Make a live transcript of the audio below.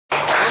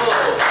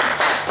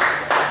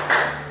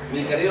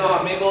queridos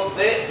amigos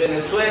de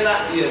Venezuela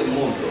y el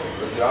mundo.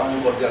 Recibamos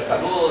un cordial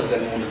saludo desde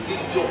el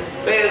municipio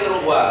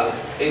Pedro Gual,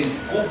 en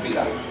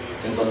Cupira,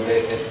 en donde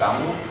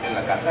estamos en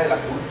la Casa de la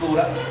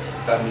Cultura,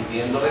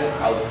 transmitiéndoles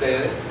a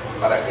ustedes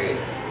para que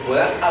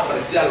puedan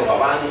apreciar los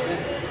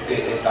avances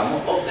que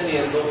estamos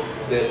obteniendo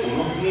de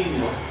unos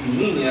niños y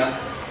niñas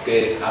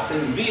que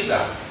hacen vida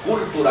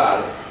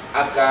cultural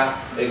acá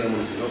en el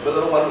municipio de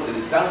Pedro Gual,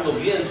 utilizando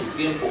bien su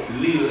tiempo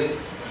libre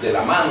de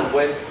la mano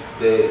pues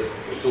de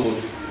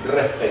sus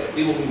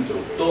respectivos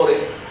instructores,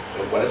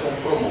 los cuales son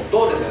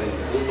promotores del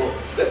Instituto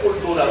de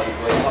Cultura. Así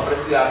podemos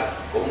apreciar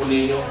como un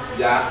niño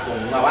ya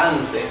con un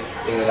avance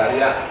en el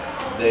área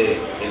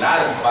del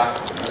arpa,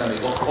 el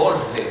amigo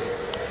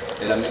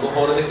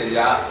Jorge que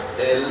ya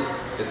él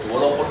tuvo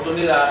la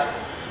oportunidad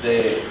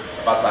de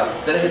pasar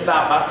 3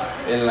 etapas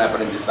en el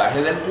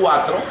aprendizaje del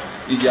 4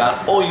 y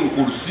ya hoy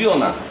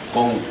incursiona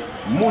con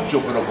mucho,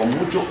 pero con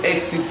mucho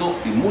éxito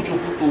y mucho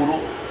futuro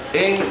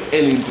en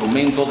el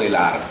instrumento del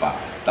arpa.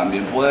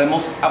 También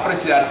podemos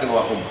apreciar que lo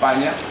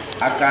acompaña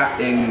acá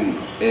en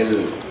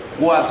el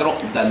 4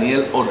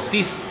 Daniel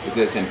Ortiz, que se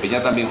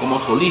desempeña también como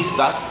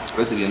solista,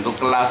 recibiendo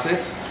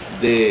clases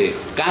de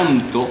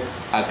canto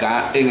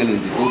acá en el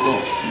Instituto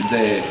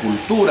de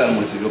Cultura del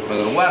municipio de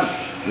Pedro Gual.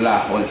 La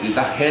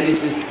jovencita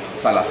Génesis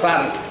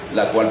Salazar,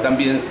 la cual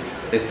también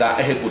está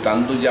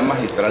ejecutando ya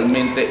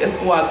magistralmente el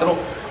 4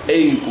 e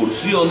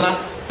incursiona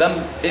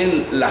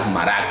en las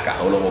maracas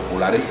o los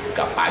populares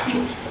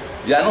capachos.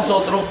 Ya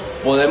nosotros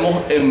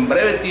podemos en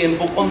breve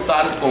tiempo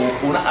contar con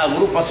una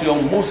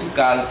agrupación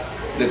musical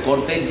de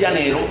corte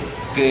llanero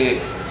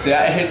que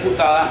sea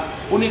ejecutada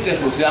única y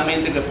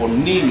exclusivamente que por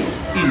niños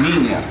y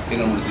niñas en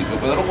el municipio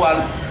de Pedro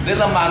Gual, de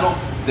la mano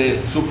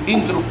de sus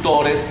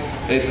instructores,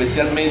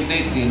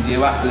 especialmente quien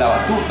lleva la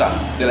batuta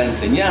de la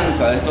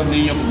enseñanza de estos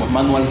niños, como es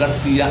Manuel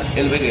García,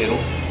 el veguero.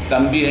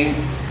 También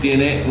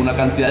tiene una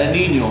cantidad de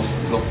niños,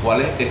 los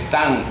cuales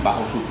están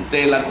bajo su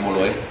tutela, como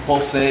lo es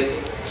José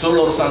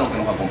Solórzano, que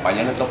nos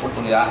acompaña en esta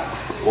oportunidad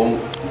con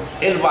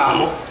el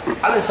bajo,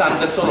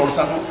 Alexander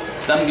Solórzano,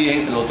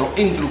 también el otro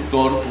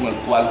instructor con el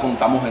cual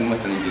contamos en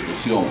nuestra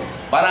institución,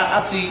 para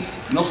así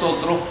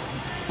nosotros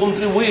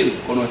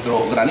contribuir con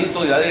nuestro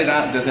granito de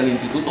arena desde el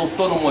Instituto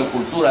Autónomo de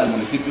Cultura del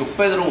municipio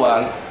Pedro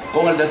Gual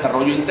con el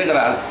desarrollo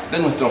integral de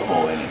nuestros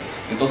jóvenes.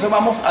 Entonces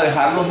vamos a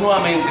dejarlos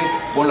nuevamente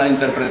con la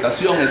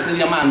interpretación, este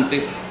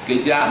diamante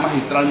que ya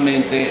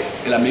magistralmente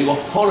el amigo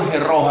Jorge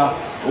Rojas,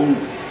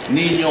 un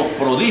niño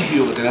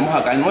prodigio que tenemos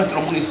acá en nuestro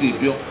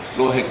municipio,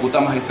 lo ejecuta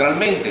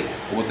magistralmente,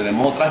 como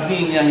tenemos otras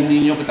niñas y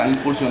niños que están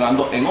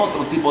incursionando en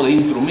otro tipo de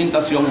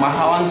instrumentación más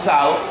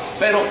avanzado.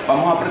 Pero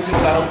vamos a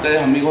presentar a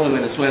ustedes, amigos de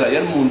Venezuela y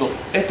el mundo,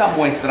 esta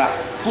muestra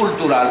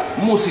cultural,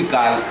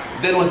 musical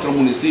de nuestro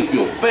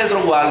municipio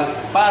Pedro Gual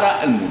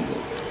para el mundo.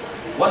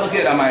 Cuando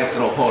quiera,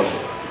 maestro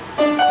Jorge.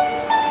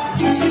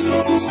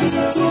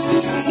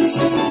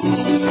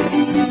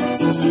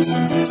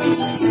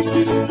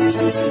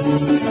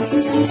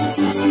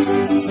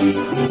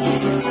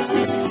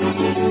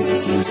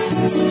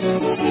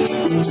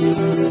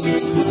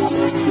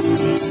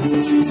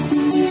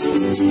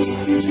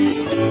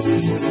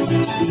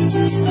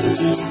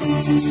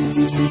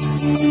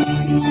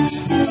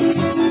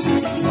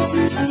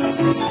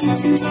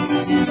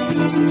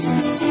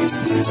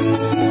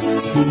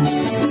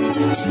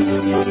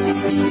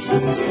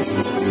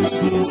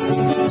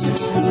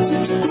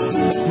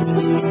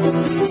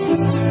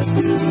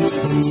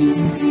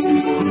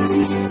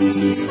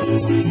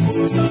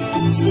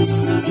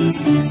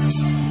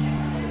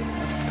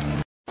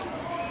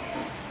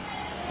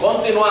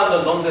 Continuando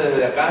entonces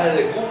desde acá,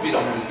 desde Cupira,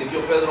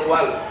 municipio Pedro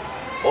Gual,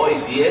 hoy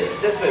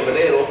 10 de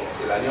febrero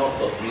del año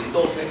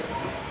 2012,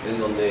 en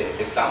donde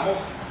estamos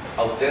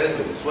a ustedes,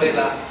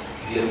 Venezuela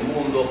y el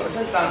mundo,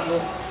 presentando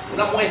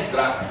una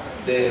muestra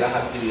de las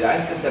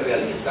actividades que se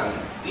realizan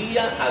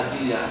día a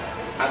día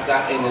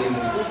acá en el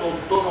Instituto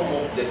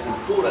Autónomo de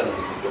Cultura del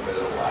municipio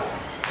Pedro Gual.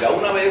 Ya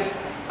una vez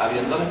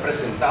habiéndoles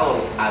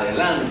presentado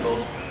adelantos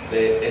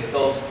de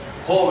estos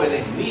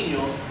jóvenes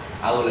niños,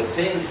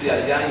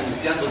 adolescencia, ya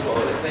iniciando su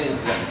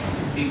adolescencia,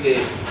 y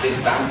que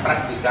están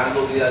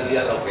practicando día a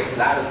día lo que es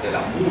el arte,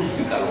 la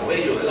música, lo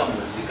bello de la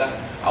música,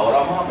 ahora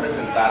vamos a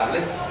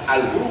presentarles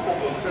al grupo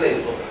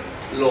completo,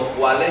 los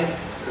cuales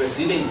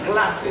reciben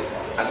clase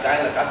acá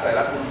en la Casa de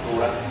la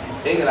Cultura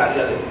en el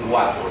área del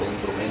 4, el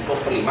instrumento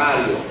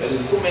primario, el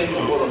instrumento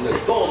por donde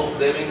todos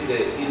deben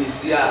de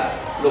iniciar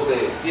lo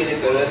que tiene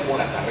que ver con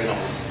la carrera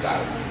musical.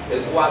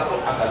 El 4,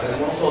 acá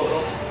tenemos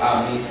nosotros,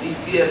 a mi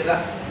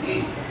izquierda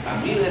y a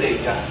mi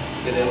derecha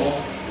tenemos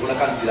una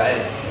cantidad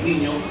de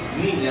niños,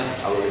 niñas,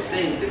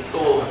 adolescentes,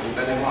 todos. Aquí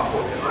tenemos a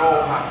Jorge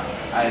Rojas,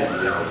 a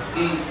Emilio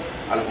Ortiz,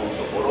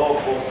 Alfonso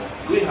Coroco,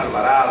 Luis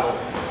Alvarado,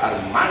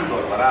 Armando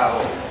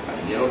Alvarado,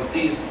 Daniel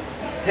Ortiz,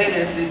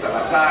 Génesis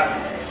Salazar,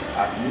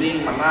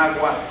 Asmín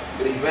Managua,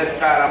 Grisbert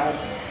Cáramo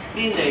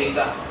y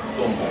Neida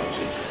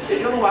Tomoche.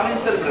 Ellos nos van a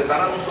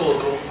interpretar a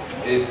nosotros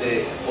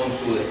con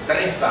su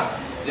destreza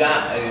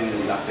ya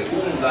en la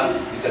segunda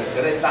y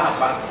tercera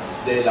etapa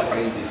del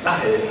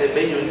aprendizaje de este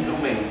bello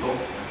instrumento,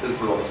 el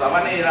Flor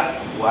Sabanera,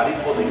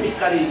 Guárico de Mi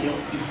Cariño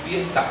y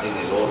Fiesta en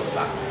el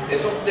Orza.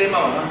 Esos temas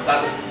van a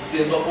estar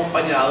siendo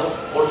acompañados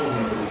por sus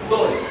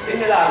introductores.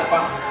 En el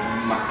arpa,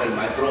 el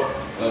maestro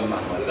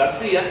Manuel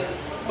García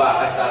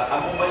va a estar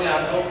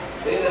acompañando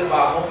en el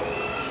bajo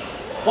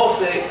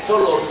José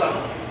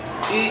Solórzano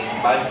y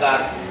va a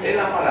estar en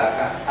la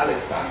maraca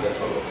Alexander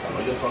Solórzano.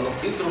 Ellos son los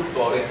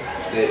instructores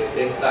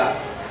de esta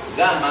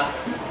gama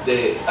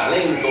de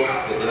talentos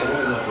que tenemos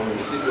en nuestro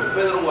municipio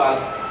Pedregal,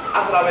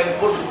 a través,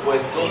 por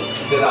supuesto,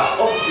 de la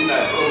oficina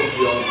de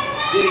producción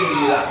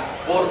dirigida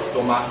por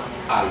Tomás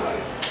Álvarez.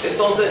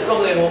 Entonces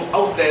los dejo a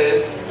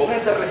ustedes con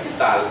este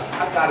recital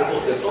a cargo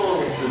de todos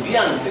los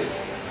estudiantes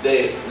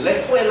de la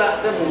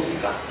Escuela de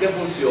Música que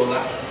funciona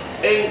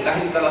en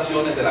las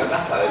instalaciones de la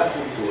Casa de la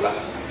Cultura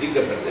y que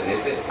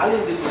pertenece al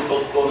Instituto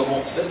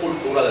Autónomo de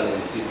Cultura del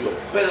municipio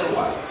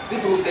Pedregal.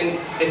 Disfruten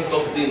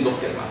estos lindos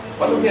temas.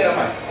 Cuando quiera,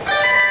 maestro.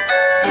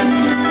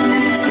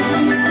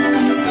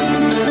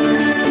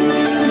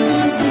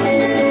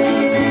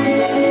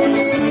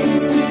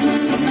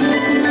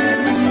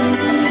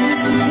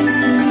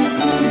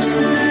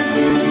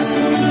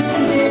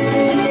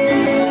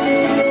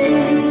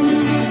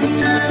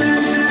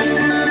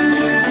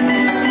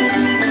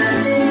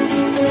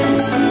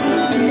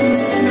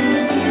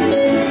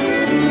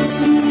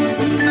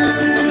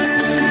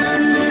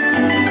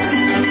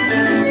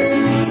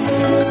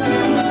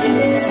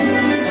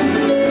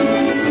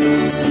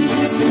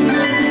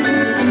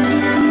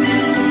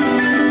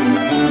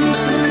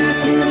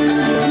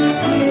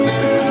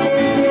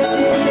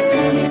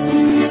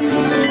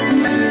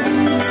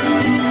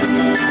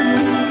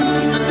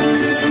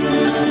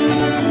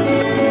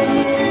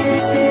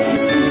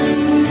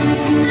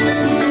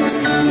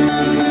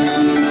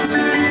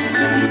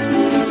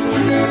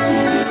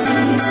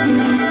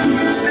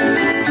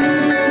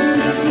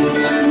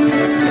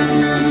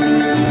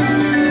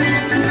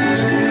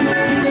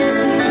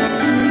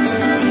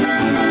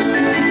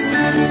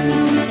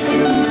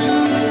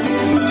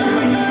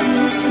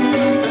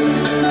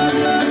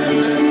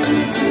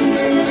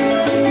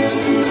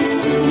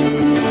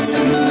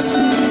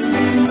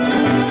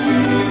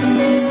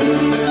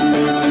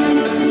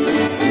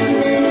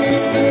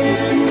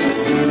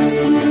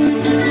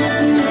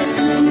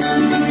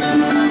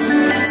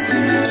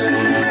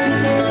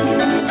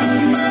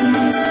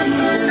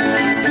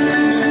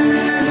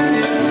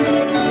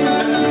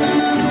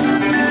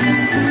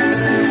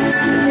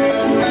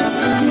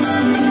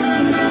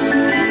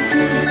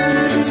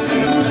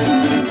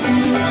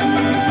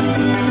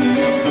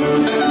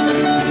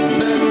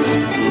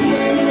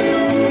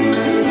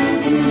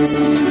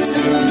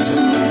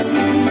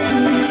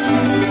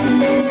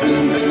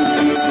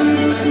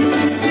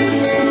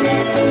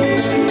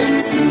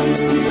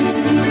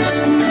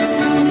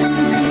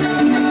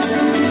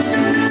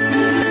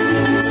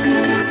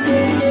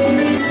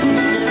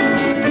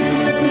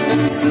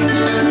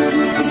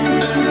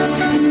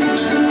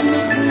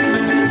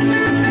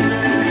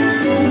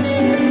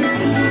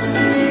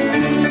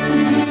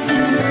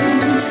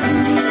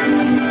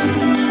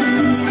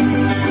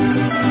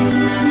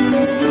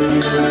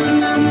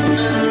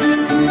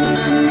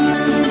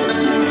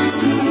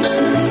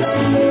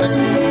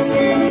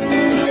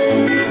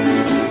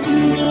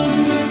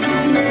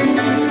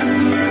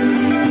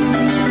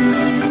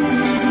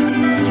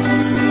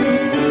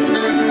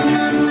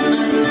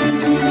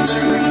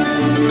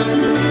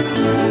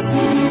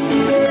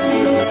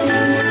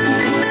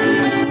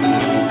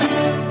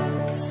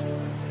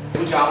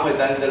 Escuchamos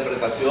esta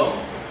interpretación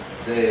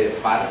de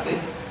parte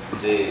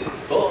de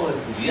todos los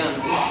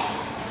estudiantes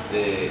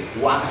de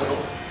 4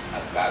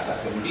 acá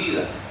en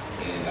vida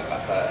en la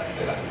Casa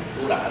de la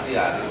Cultura a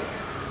diario.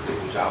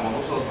 Escuchábamos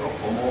nosotros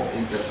cómo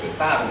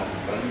interpretaron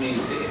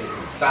realmente,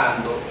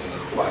 ejecutando en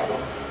el cuadro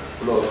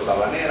Flor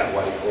Sabanera,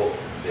 Guárico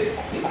de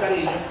Mi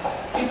Cariño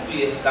y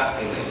Fiesta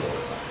en el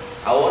Orza.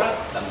 Ahora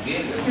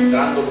también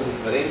demostrando las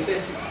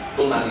diferentes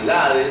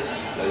tonalidades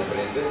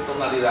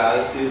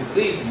y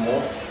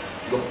ritmos,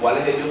 los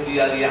cuales ellos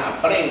día a día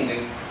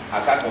aprenden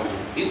acá con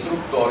sus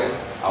instructores.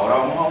 Ahora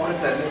vamos a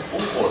ofrecerles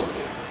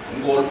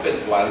un golpe el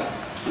cual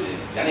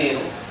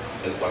llanero,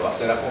 el cual va a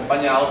ser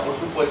acompañado, por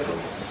supuesto,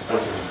 por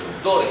sus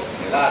instructores.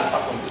 En el arpa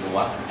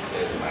continúa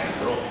el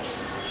maestro,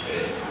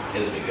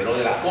 el viguero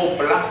de la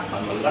copla,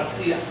 Manuel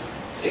García.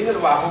 En el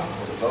bajo,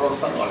 José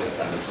Solórzano,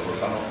 Alexander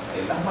Solórzano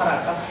en las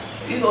maracas.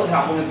 Y lo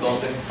dejamos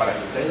entonces para que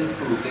ustedes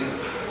disfruten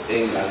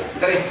en la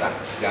destreza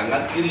que han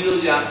adquirido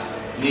ya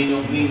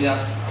niños, niñas,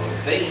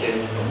 adolescentes en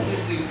nuestro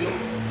municipio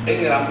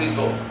en el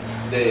ámbito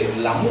de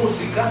la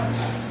música.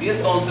 Y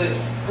entonces,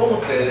 con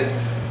ustedes,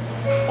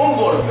 un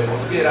golpe,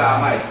 cuando quiera,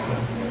 maestro.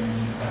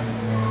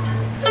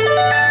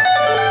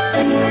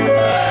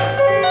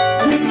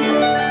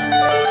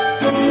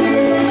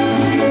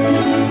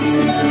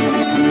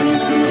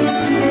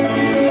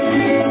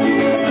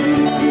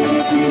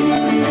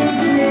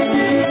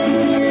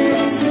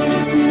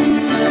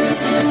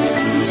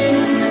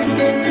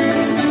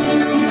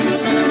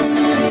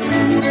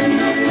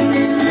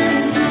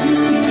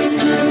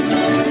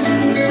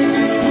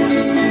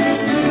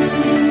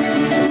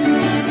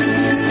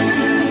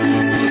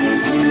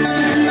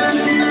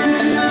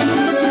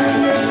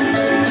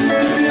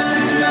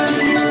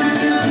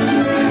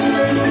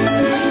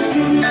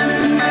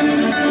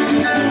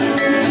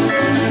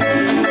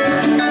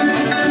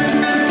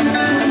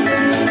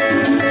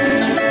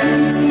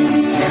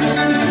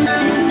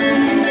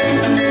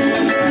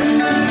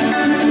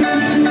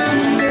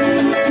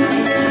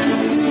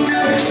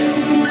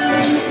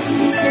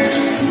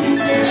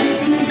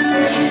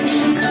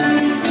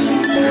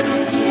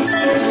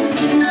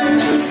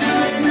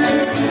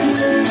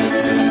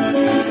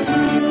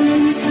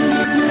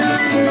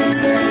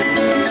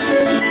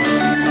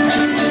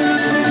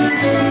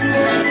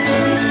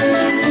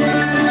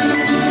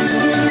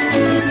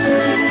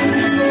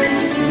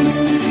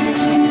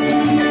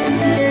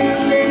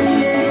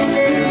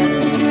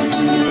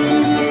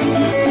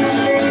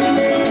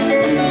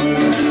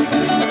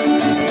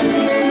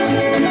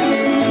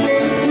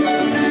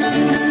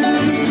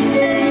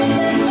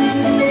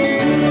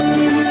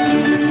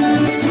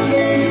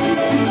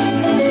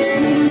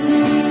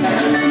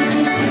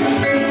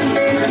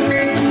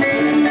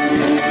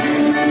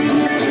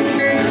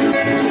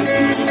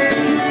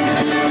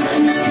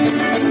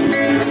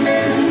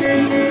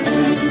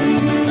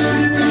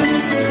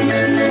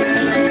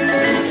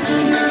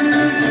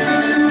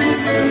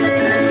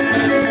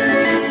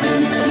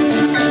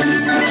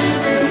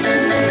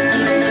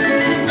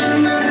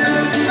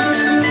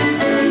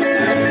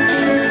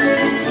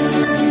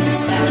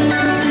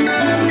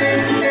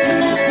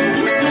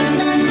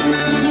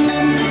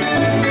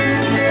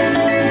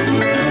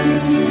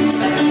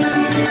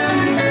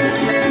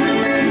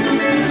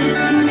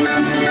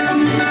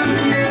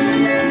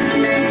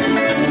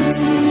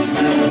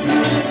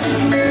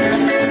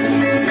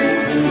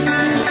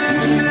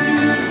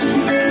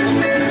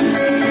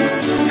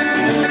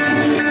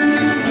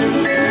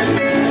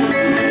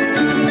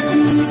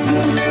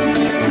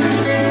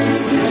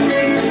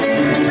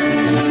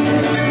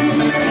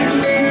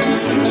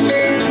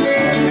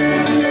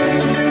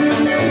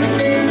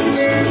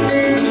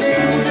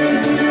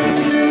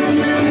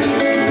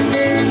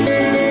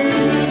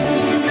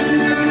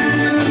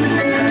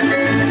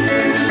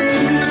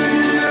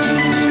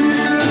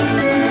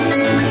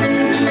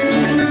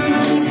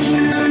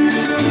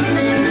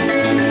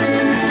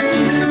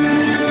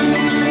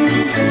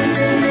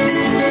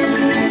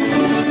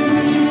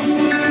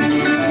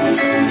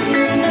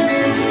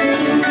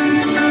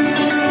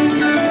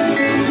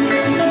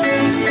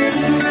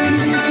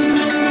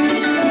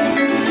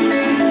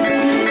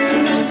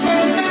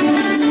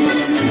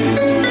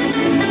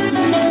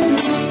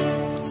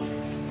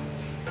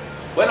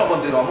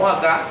 continuamos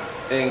acá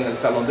en el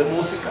Salón de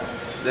Música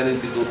del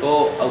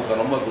Instituto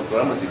Autónomo de Cultura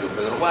del municipio de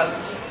Pedro Gual.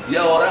 Y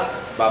ahora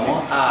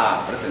vamos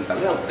a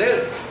presentarles a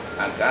ustedes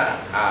acá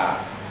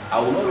a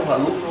uno de los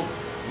alumnos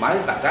más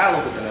destacados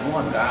que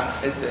tenemos acá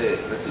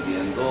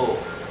recibiendo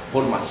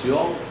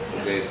formación,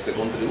 porque se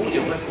contribuye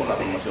pues, con la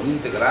formación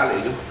integral.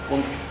 Ellos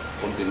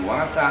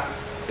continúan acá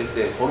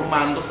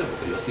formándose,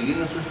 porque ellos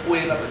siguen en su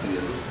escuela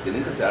recibiendo,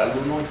 tienen que ser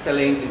alumnos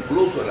excelentes.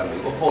 Incluso el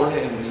amigo Jorge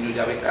es un niño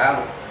ya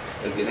becado,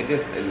 él tiene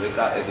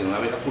una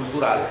beca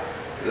cultural,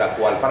 la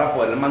cual para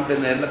poder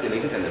mantenerla tiene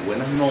que tener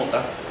buenas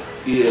notas,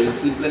 y él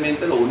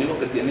simplemente lo único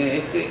que tiene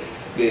es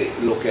que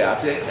lo que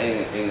hace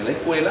en la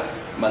escuela,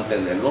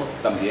 mantenerlo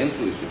también,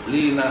 su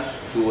disciplina,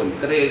 su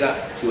entrega,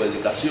 su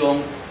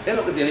dedicación, en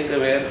lo que tiene que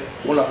ver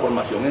con la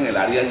formación en el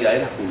área ya de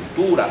la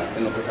cultura,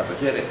 en lo que se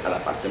refiere a la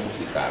parte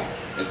musical.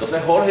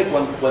 Entonces, Jorge,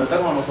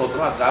 cuéntanos a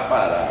nosotros acá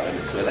para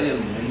Venezuela y el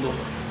mundo,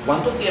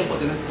 ¿cuánto tiempo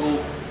tienes tú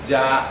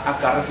ya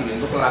acá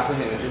recibiendo clases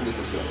en esta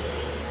institución?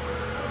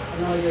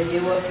 No, yo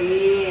llevo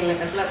aquí en la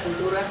Casa de la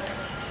Cultura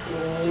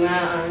 1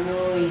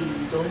 año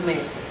y 2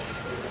 meses.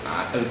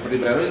 El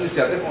primero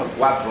iniciaste con el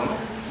 4, ¿no?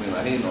 Me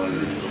imagino, el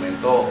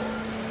instrumento,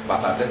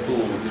 pasaste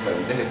tus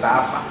diferentes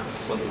etapas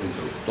con tus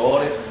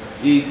instructores.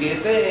 ¿Y qué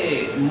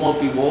te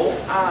motivó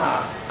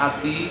a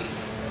ti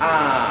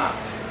a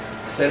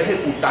ser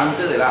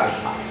ejecutante del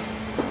arpa?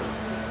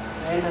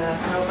 Bueno,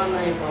 eso cuando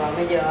mi papá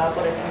me llevaba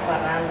por esas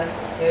parrandas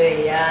que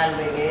veía al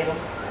veguero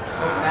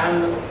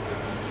tocando.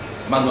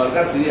 Manuel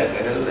García, que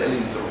es el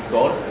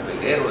instructor, el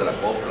veguero de la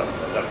copla.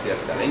 Manuel García,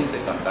 excelente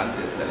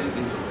cantante,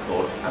 excelente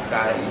instructor,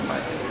 acá es un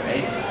maestro,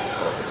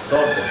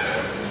 profesor de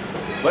copla.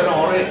 Bueno,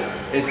 Jorge,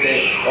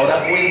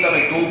 ahora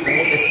cuéntame tú,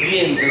 ¿cómo te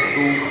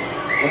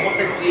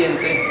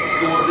sientes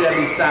tú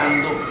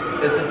realizando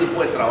ese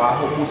tipo de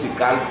trabajo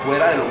musical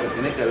fuera de lo que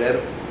tiene que ver,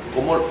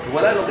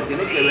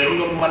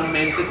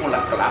 normalmente con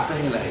las clases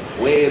en las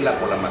escuelas,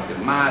 con la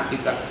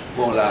matemática,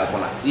 con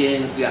la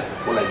ciencia,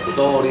 con la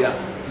historia?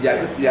 Ya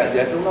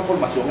es una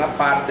formación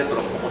aparte,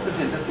 pero ¿cómo te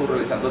sientes tú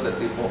realizando este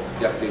tipo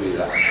de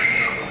actividad?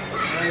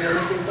 Yo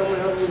me siento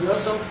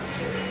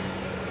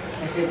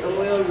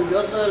muy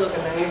orgulloso de lo que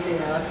me han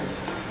enseñado aquí.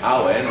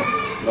 Bueno,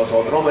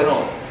 nosotros,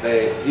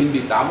 te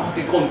invitamos a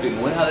que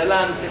continúes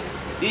adelante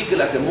y que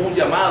le hacemos un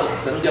llamado,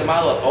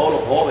 a todos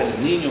los jóvenes,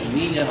 niños,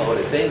 niñas,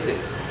 adolescentes,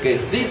 que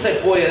sí se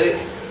puede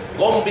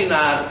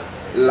combinar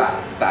las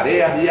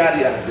tareas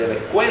diarias de la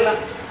escuela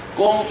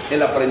con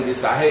el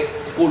aprendizaje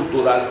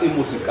cultural y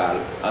musical.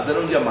 Hacer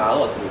un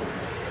llamado a tus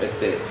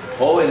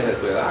jóvenes de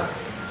tu edad.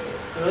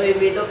 Yo los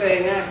invito a que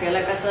vengan aquí a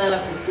la Casa de la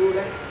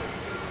Cultura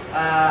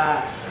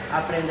a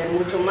aprender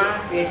mucho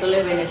más, que esto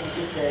les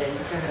beneficie a ustedes.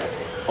 Muchas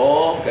gracias.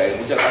 Ok,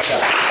 muchas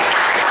gracias.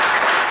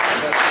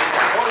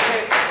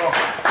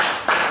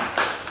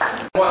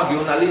 Tenemos aquí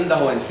una linda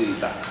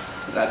jovencita,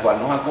 la cual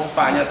nos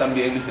acompaña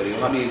también, mis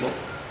queridos amigos,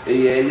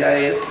 y ella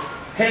es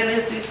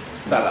Génesis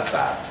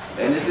Salazar.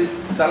 Génesis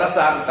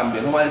Salazar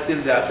también nos va a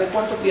decir de hace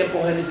cuánto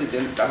tiempo, Génesis,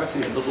 está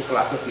recibiendo tus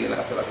clases aquí en la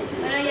Casa de la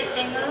Cultura. Bueno, yo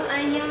tengo 2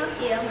 años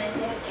y 2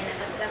 meses aquí en la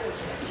Casa de la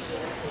Cultura.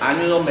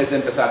 Año y 2 meses,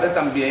 empezaste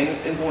también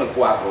con el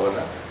 4,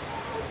 ¿verdad?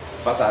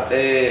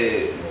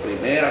 Pasaste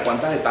primera,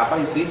 ¿cuántas etapas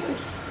hiciste? 2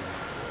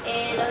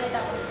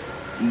 etapas.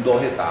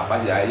 2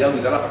 etapas, ya ella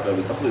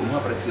ahorita pudimos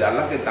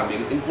apreciarla, que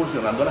también está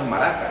incursionando las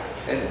maracas,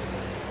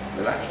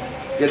 ¿verdad?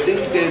 ¿Qué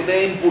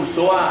te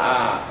impulsó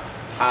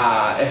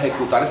a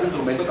ejecutar ese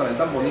instrumento también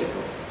tan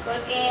bonito?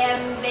 Porque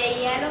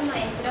veía a los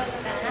maestros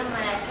tocar las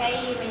maracas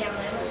y me llamó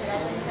demasiado la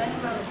atención y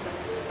me gustó.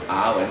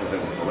 Bueno, te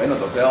gustó. Bueno,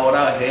 entonces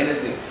ahora,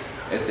 Génesis,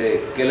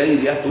 ¿qué le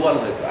dirías tú a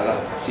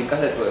las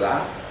chicas de tu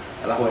edad,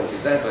 a las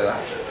jovencitas de tu edad,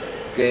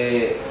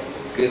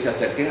 que se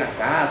acerquen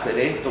acá a hacer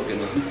esto, que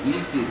no es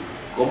difícil?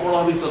 ¿Cómo lo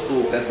has visto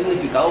tú? ¿Qué ha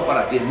significado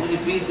para ti? ¿Es muy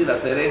difícil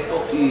hacer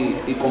esto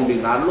y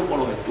combinarlo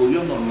con los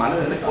estudios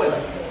normales de la escuela?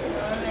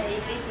 No es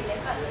difícil,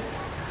 es fácil.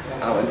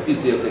 Bueno, y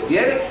si el que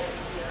quiere,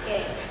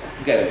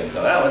 que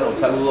venga, ¿verdad? Bueno, un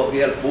saludo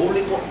aquí al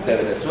público de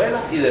Venezuela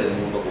y del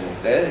mundo, como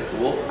ustedes,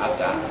 estuvo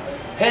acá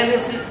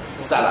Génesis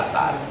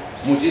Salazar.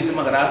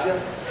 Muchísimas gracias.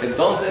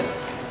 Entonces,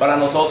 para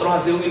nosotros ha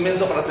sido un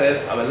inmenso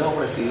placer haberles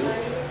ofrecido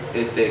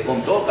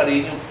con todo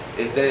cariño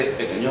este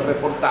pequeño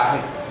reportaje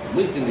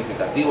muy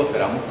significativo.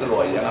 Esperamos que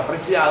lo hayan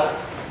apreciado.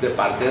 De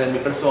parte de mi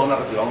persona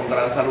reciban un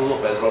gran saludo,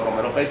 Pedro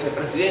Romero Pérez,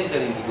 presidente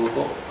del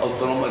Instituto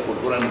Autónomo de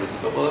Cultura del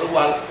municipio de Pedro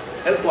Gual,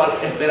 el cual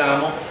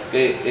esperamos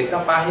que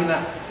esta página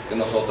que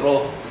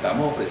nosotros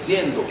estamos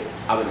ofreciendo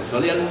a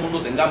Venezuela y al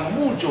mundo tenga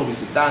muchos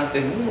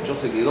visitantes, muchos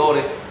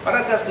seguidores,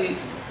 para que así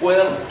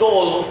puedan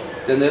todos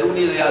tener una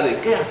idea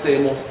de qué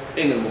hacemos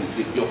en el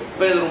municipio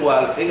Pedro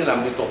Gual en el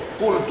ámbito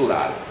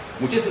cultural.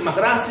 Muchísimas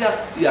gracias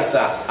y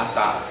hasta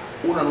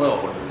una nueva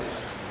oportunidad.